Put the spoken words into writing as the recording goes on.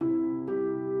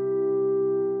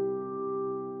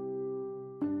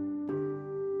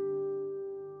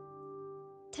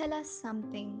tell us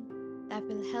something that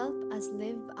will help us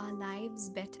live our lives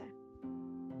better.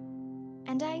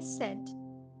 And I said,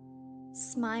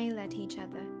 smile at each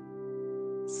other.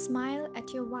 Smile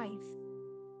at your wife.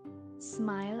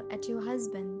 Smile at your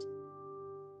husband.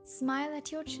 Smile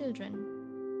at your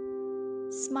children.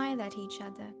 Smile at each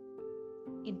other.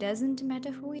 It doesn't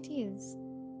matter who it is.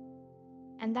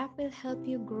 And that will help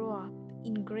you grow up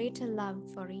in greater love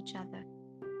for each other.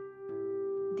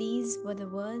 These were the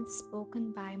words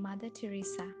spoken by Mother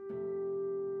Teresa.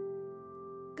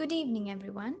 Good evening,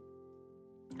 everyone.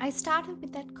 I started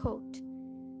with that quote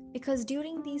because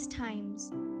during these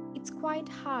times, it's quite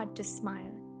hard to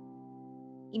smile.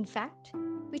 In fact,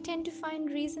 we tend to find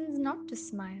reasons not to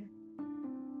smile.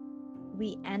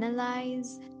 We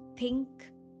analyze, think,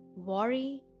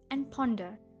 worry, and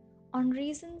ponder on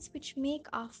reasons which make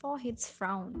our foreheads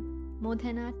frown more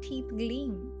than our teeth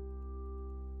gleam.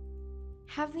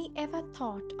 Have we ever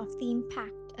thought of the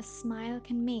impact a smile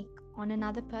can make on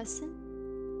another person?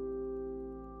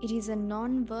 It is a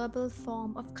non-verbal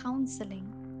form of counseling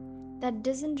that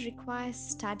doesn't require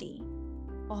study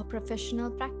or professional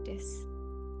practice.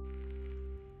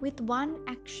 With one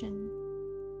action,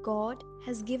 God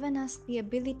has given us the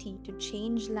ability to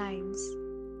change lives.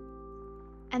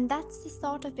 And that's the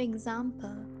sort of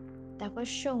example that was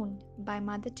shown by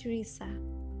Mother Teresa.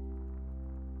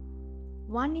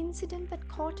 One incident that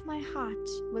caught my heart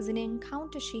was an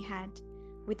encounter she had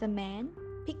with a man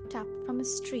picked up from a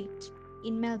street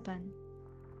in Melbourne.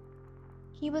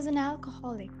 He was an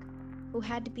alcoholic who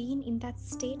had been in that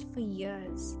state for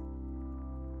years.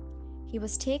 He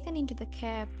was taken into the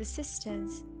care of the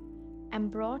sisters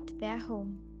and brought their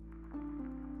home.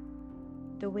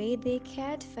 The way they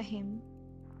cared for him,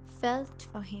 felt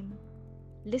for him,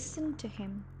 listened to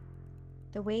him,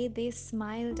 the way they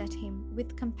smiled at him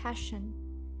with compassion,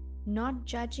 not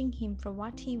judging him for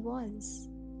what he was,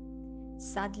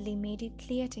 suddenly made it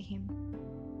clear to him,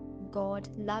 God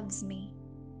loves me.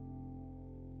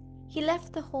 He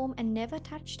left the home and never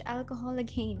touched alcohol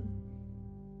again.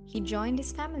 He joined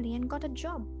his family and got a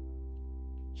job.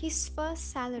 His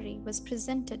first salary was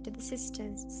presented to the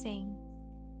sisters, saying,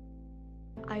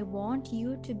 I want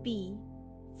you to be,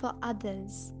 for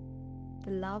others,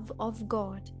 the love of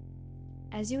God,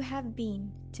 as you have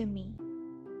been to me.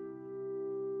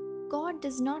 God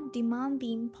does not demand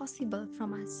the impossible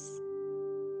from us.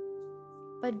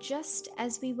 But just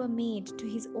as we were made to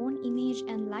His own image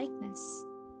and likeness,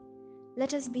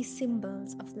 let us be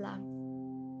symbols of love.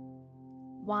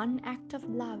 One act of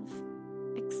love,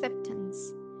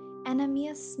 acceptance, and a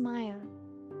mere smile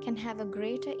can have a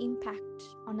greater impact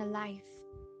on a life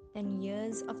than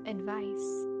years of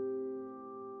advice.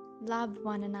 Love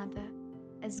one another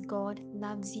as God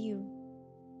loves you.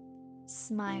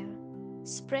 Smile.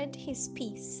 Spread His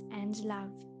peace and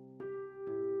love.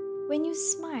 When you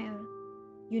smile,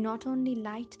 you not only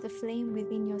light the flame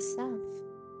within yourself,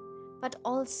 but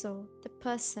also the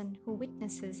person who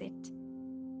witnesses it.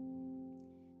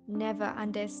 Never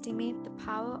underestimate the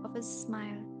power of a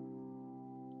smile.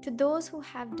 To those who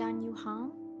have done you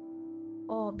harm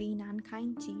or been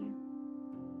unkind to you,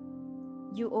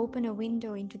 you open a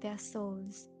window into their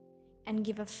souls and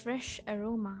give a fresh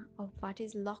aroma of what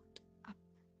is locked up.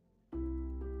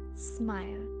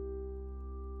 Smile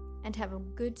and have a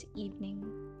good evening.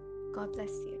 God bless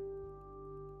you.